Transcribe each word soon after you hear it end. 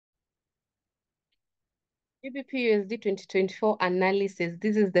Gbpusd 2024 analysis.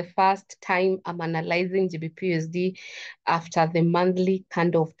 This is the first time I'm analyzing Gbpusd after the monthly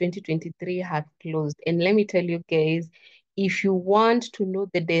candle of 2023 had closed. And let me tell you guys, if you want to know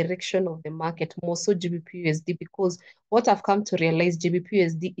the direction of the market, more so Gbpusd, because what I've come to realize,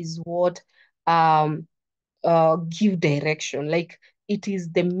 Gbpusd is what give direction. Like it is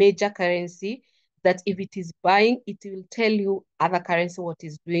the major currency that if it is buying, it will tell you other currency what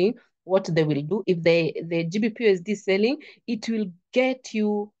is doing, what they will do. If the GBPUSD is selling, it will get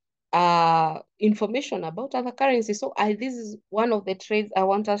you information about other currencies. So this is one of the trades I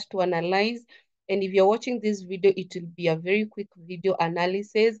want us to analyze. And if you're watching this video, it will be a very quick video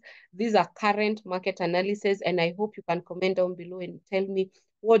analysis. These are current market analysis, and I hope you can comment down below and tell me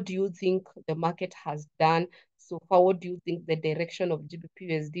what do you think the market has done so far? What do you think the direction of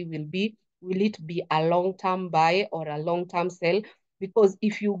GBPUSD will be? Will it be a long-term buy or a long-term sell? Because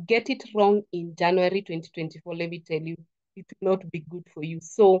if you get it wrong in January 2024, let me tell you, it will not be good for you.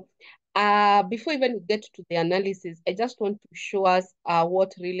 So before even we get to the analysis, I just want to show us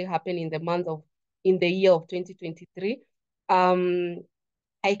what really happened in the year of 2023.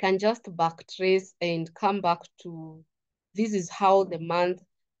 I can just backtrace and come back to this is how the month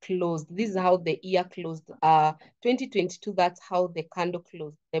closed. This is how the year closed. 2022, that's how the candle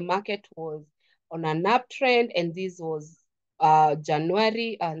closed. The market was on an uptrend, and this was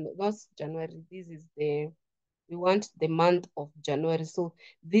January, and not January, this is we want the month of January. So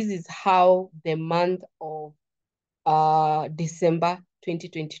this is how the month of December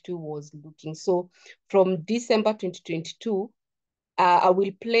 2022 was looking. So from December 2022, I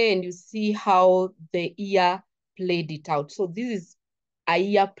will play and you see how the year played it out. So this is a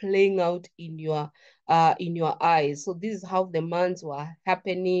year playing out in your eyes. So this is how the months were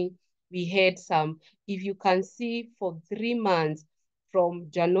happening. We had some, if you can see for 3 months from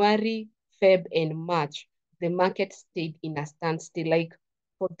January, Feb, and March, the market stayed in a standstill. Like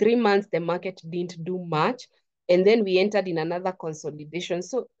for 3 months, the market didn't do much. And then we entered in another consolidation.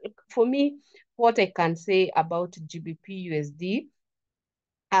 So for me, what I can say about GBP USD,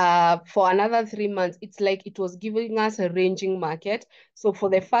 for another 3 months, it's like it was giving us a ranging market. So for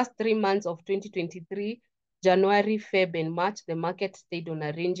the first 3 months of 2023, January, Feb, and March, the market stayed on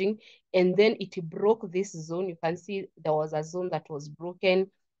a ranging, and then it broke this zone. You can see there was a zone that was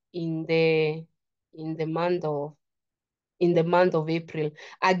broken in the in the month of in the month of April.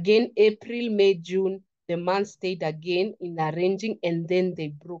 Again, April, May, June, the month stayed again in a ranging, and then they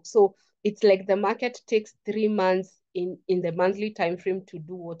broke. So it's like the market takes 3 months in the monthly time frame to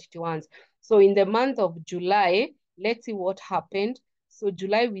do what it wants. So in the month of July, let's see what happened. So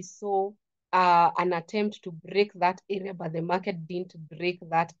July, we saw an attempt to break that area, but the market didn't break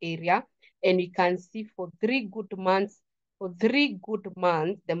that area. And we can see for 3 good months,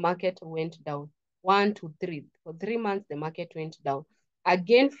 the market went down. 1 to 3. For 3 months, the market went down.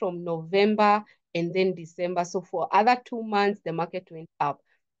 Again from November and then December. So for other 2 months, the market went up.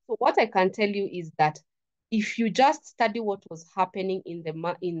 So what I can tell you is that if you just study what was happening in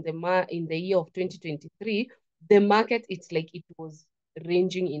the year of 2023, the market, it's like it was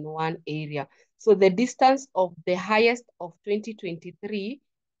ranging in one area. So the distance of the highest of 2023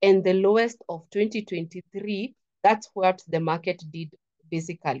 and the lowest of 2023, that's what the market did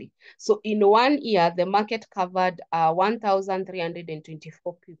basically. So in 1 year, the market covered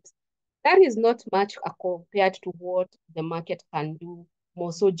 1,324 pips. That is not much compared to what the market can do.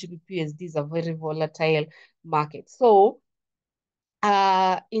 More so, GBPUSD is a very volatile market. So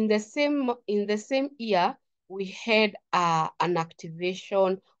in the same year, we had an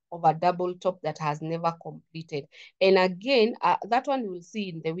activation of a double top that has never completed. And again, that one we'll see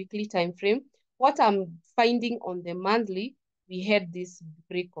in the weekly time frame. What I'm finding on the monthly, we had this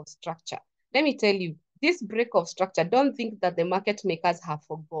break of structure. Let me tell you, this break of structure, don't think that the market makers have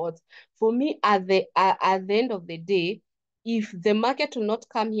forgot. For me, at the end of the day, if the market will not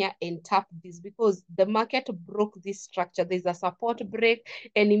come here and tap this, because the market broke this structure, there's a support break,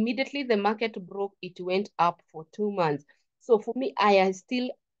 and immediately the market broke, it went up for 2 months. So for me, I still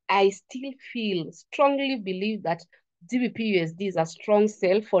strongly believe that GBPUSD is a strong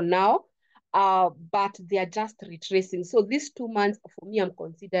sell for now, but they are just retracing. So these 2 months, for me, I'm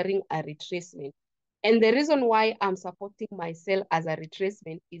considering a retracement. And the reason why I'm supporting myself as a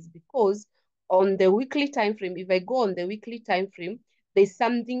retracement is because on the weekly time frame, if I go on the weekly time frame, there's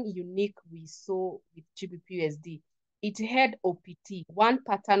something unique we saw with GBPUSD. It had OPT, one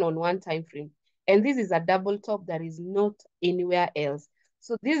pattern on one time frame. And this is a double top that is not anywhere else.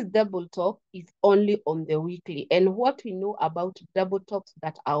 So this double top is only on the weekly. And what we know about double tops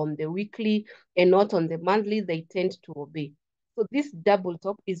that are on the weekly and not on the monthly, they tend to obey. So this double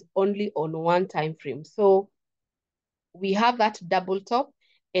top is only on one time frame. So we have that double top,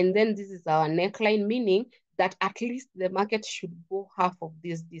 and then this is our neckline, meaning that at least the market should go half of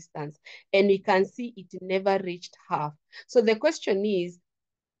this distance. And we can see it never reached half. So the question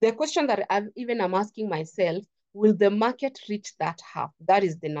that I'm asking myself, will the market reach that half? That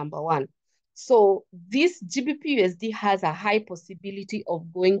is the number one. So this GBPUSD has a high possibility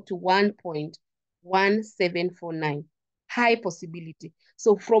of going to 1.1749. High possibility.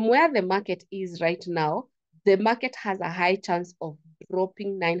 So from where the market is right now, the market has a high chance of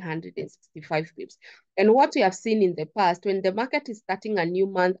dropping 965 pips. And what we have seen in the past, when the market is starting a new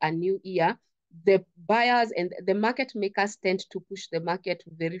month, a new year, the buyers and the market makers tend to push the market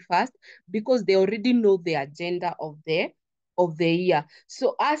very fast because they already know the agenda of the year.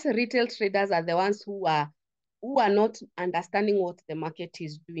 So us retail traders are the ones who are not understanding what the market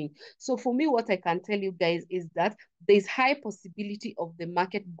is doing. So for me, what I can tell you guys is that there's high possibility of the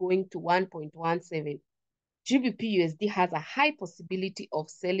market going to 1.17. GBPUSD has a high possibility of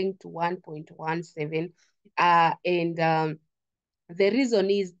selling to 1.17. And the reason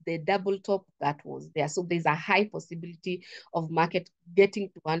is the double top that was there. So there's a high possibility of market getting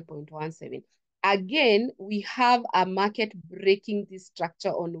to 1.17. Again, we have a market breaking this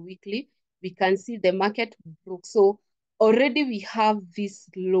structure on weekly. We can see the market broke. So already we have this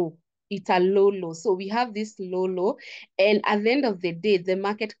low. It's a low. So we have this low. And at the end of the day, the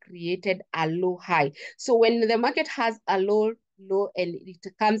market created a low high. So when the market has a low, and it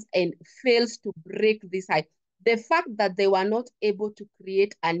comes and fails to break this high, the fact that they were not able to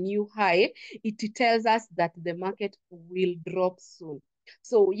create a new high, it tells us that the market will drop soon.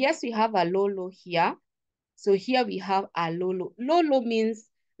 So yes, we have a low here. So here we have a low. Low means,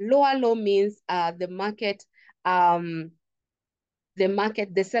 lower low means the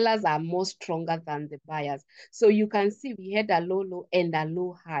sellers are more stronger than the buyers. So you can see we had a low and a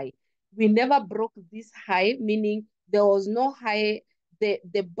low high. We never broke this high, meaning there was no high.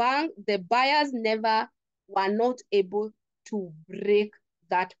 The buyers never were not able to break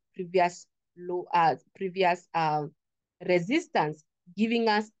that previous resistance, giving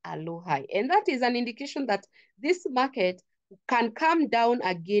us a low high. And that is an indication that this market can come down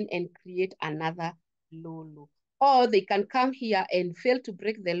again and create another low. Or they can come here and fail to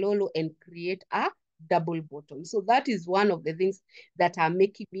break the low and create a double bottom. So that is one of the things that are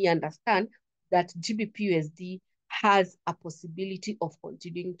making me understand that GBPUSD has a possibility of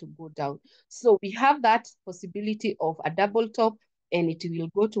continuing to go down. So we have that possibility of a double top, and it will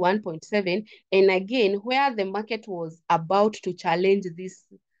go to 1.7. And again, where the market was about to challenge this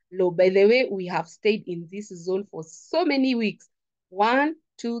low, by the way, we have stayed in this zone for so many weeks. 1,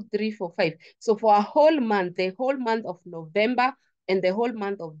 2, 3, 4, 5. So for a whole month, the whole month of November and the whole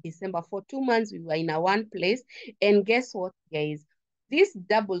month of December, for 2 months, we were in a one place. And guess what, guys? This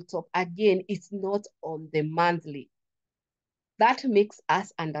double top, again, it's not on the monthly. That makes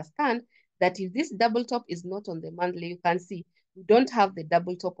us understand that if this double top is not on the monthly, you can see we don't have the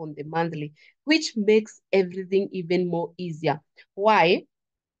double top on the monthly, which makes everything even more easier. Why?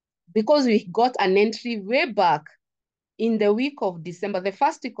 Because we got an entry way back in the week of December. The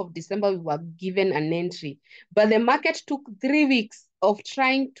first week of December, we were given an entry, but the market took 3 weeks of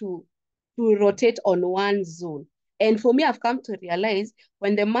trying to rotate on one zone. And for me, I've come to realize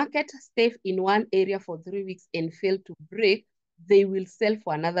when the market stays in one area for 3 weeks and fail to break, they will sell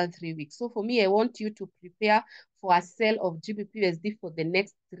for another 3 weeks. So for me, I want you to prepare for a sell of GBPUSD for the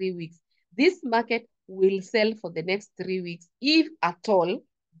next 3 weeks. This market will sell for the next 3 weeks, if at all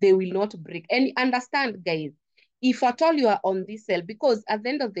they will not break. And understand, guys, if at all you are on this sell, because at the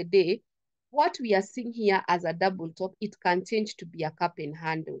end of the day, what we are seeing here as a double top, it can change to be a cup and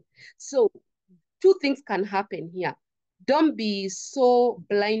handle. So 2 things can happen here. Don't be so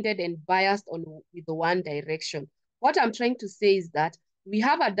blinded and biased with the one direction. What I'm trying to say is that we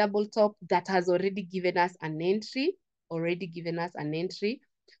have a double top that has already given us an entry,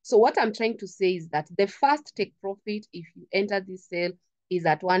 So what I'm trying to say is that the first take profit, if you enter this sale, is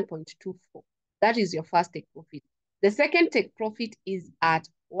at 1.24. That is your first take profit. The second take profit is at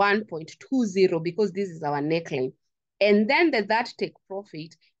 1.20 because this is our neckline. And then the third take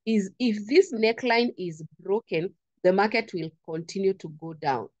profit is if this neckline is broken, the market will continue to go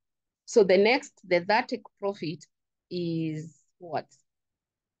down. So the third take profit is what?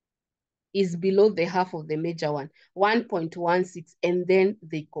 Is below the half of the major one, 1.16, and then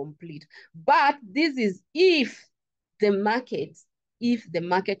they complete. But this is if the market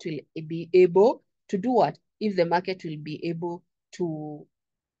will be able to do what? If the market will be able to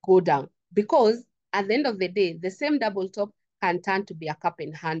go down. Because at the end of the day, the same double top can turn to be a cup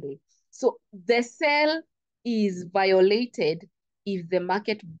and handle. So the sell is violated if the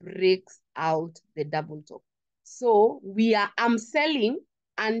market breaks out the double top. So I'm selling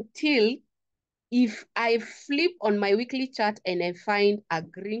until if I flip on my weekly chart and I find a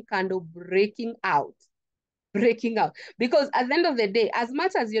green candle breaking out, because at the end of the day, as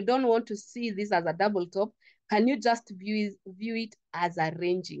much as you don't want to see this as a double top, can you just view it as a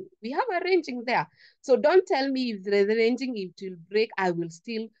ranging? We have a ranging there. So don't tell me if the ranging, it will break, I will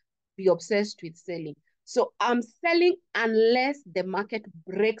still be obsessed with selling. So I'm selling unless the market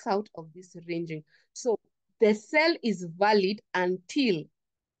breaks out of this ranging. So the sell is valid until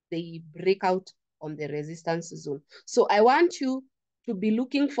they break out on the resistance zone. So I want you to be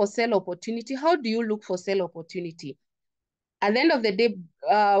looking for sell opportunity. How do you look for sell opportunity? At the end of the day,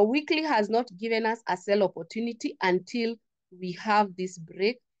 weekly has not given us a sell opportunity until we have this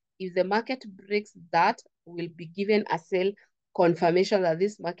break. If the market breaks that, we'll be given a sell confirmation that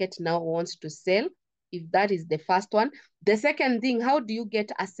this market now wants to sell. If that is the first one. The second thing, how do you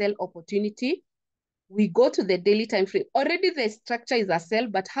get a sell opportunity? We go to the daily time frame. Already the structure is a sell,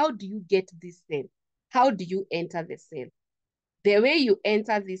 but how do you get this sell? How do you enter the sell? The way you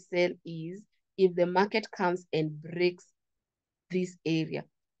enter this sell is if the market comes and breaks this area.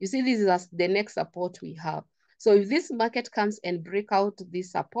 You see, this is the next support we have. So if this market comes and break out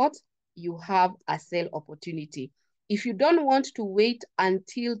this support, you have a sell opportunity. If you don't want to wait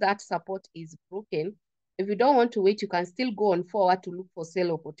until that support is broken, if you don't want to wait, you can still go on forward to look for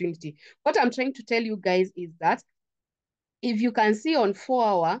sell opportunity. What I'm trying to tell you guys is that if you can see on 4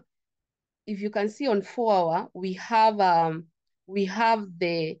 hour, we have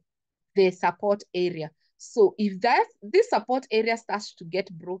the support area. So if this support area starts to get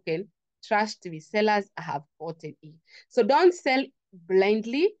broken, trust me, sellers have gotten in. So don't sell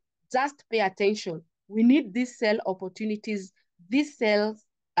blindly, just pay attention. We need these sell opportunities, these sales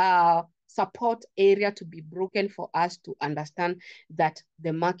support area to be broken for us to understand that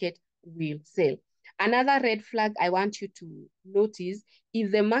the market will sell. Another red flag I want you to notice, if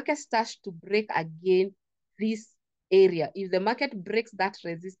the market starts to break again this area, if the market breaks that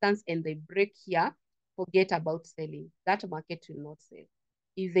resistance and they break here, forget about selling. That market will not sell.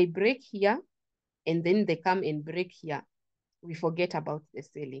 If they break here and then they come and break here, we forget about the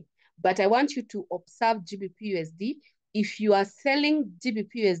selling. But I want you to observe GBPUSD. If you are selling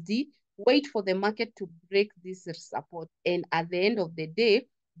GBPUSD, wait for the market to break this support. And at the end of the day,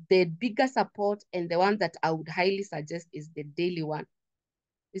 the bigger support and the one that I would highly suggest is the daily one.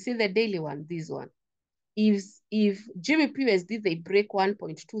 You see the daily one, this one. If GBPUSD, they break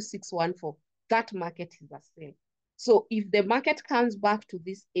 1.2614, that market is a sell. So if the market comes back to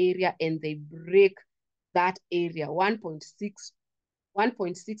this area and they break that area,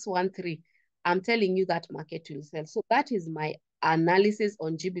 1.613, I'm telling you that market will sell. So that is my analysis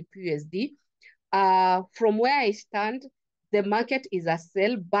on GBPUSD. From where I stand, the market is a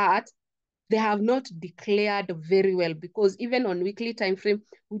sell, but they have not declared very well, because even on weekly time frame,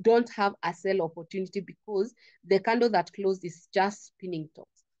 we don't have a sell opportunity because the candle that closed is just spinning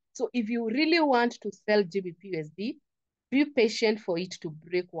tops. So if you really want to sell GBPUSD, be patient for it to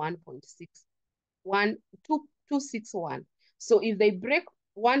break 1.261. So if they break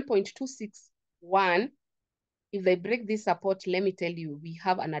 1.261, if they break this support, let me tell you, we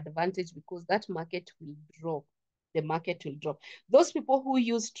have an advantage because that market will drop. The market will drop. Those people who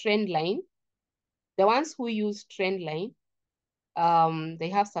use Trendline, the ones who use Trendline, they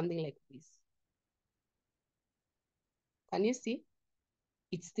have something like this. Can you see?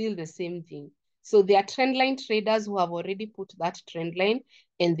 It's still the same thing. So there are Trendline traders who have already put that Trendline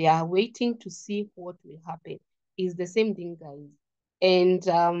and they are waiting to see what will happen. It's the same thing, guys. And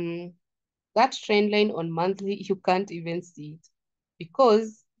that Trendline on monthly, you can't even see it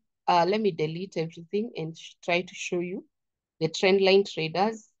because let me delete everything and try to show you the Trendline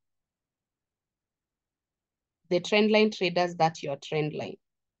traders. The Trendline traders, that's your Trendline.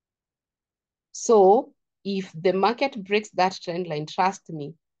 So if the market breaks that trend line, trust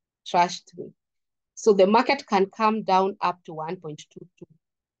me. So the market can come down up to 1.22 to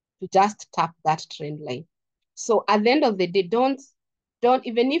just tap that trend line. So at the end of the day, don't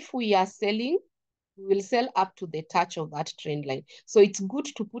even if we are selling, we will sell up to the touch of that trend line. So it's good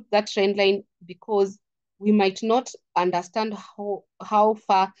to put that trend line because we might not understand how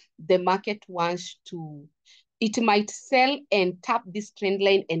far the market wants to. It might sell and tap this trend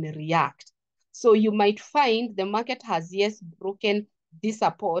line and react. So you might find the market has, yes, broken this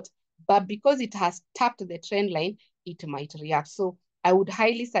support, but because it has tapped the trend line, it might react. So I would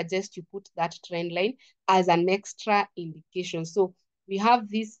highly suggest you put that trend line as an extra indication. So we have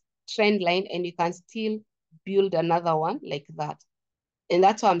this trend line and you can still build another one like that. And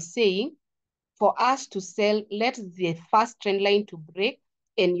that's what I'm saying. for us to sell, let the first trend line to break,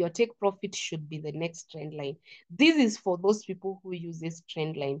 and your take profit should be the next trend line. This is for those people who use this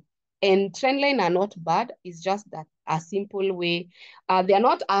trend line. And trend line are not bad. It's just that a simple way. They are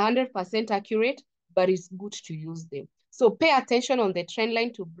not 100% accurate, but it's good to use them. So pay attention on the trend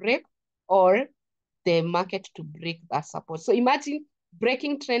line to break or the market to break that support. So imagine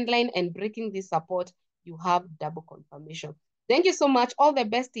breaking trend line and breaking this support, you have double confirmation. Thank you so much. All the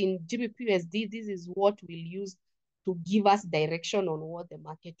best in Gbpusd. This is what we'll use to give us direction on what the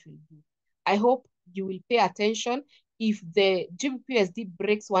market will do. I hope you will pay attention. If the Gbpusd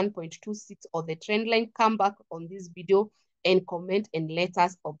breaks 1.26 or the trend line, come back on this video and comment and let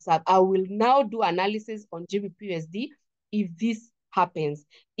us observe. I will now do analysis on Gbpusd if this happens.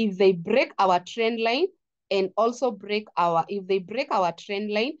 If they break our trend line and also break our, if they break our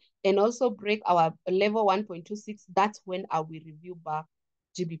trend line and also break our level 1.26, that's when I will review back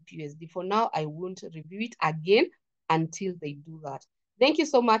Gbpusd. For now, I won't review it again until they do that. Thank you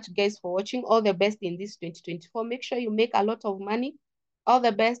so much, guys, for watching. All the best in this 2024. Make sure you make a lot of money. All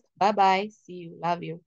the best. Bye-bye. See you. Love you.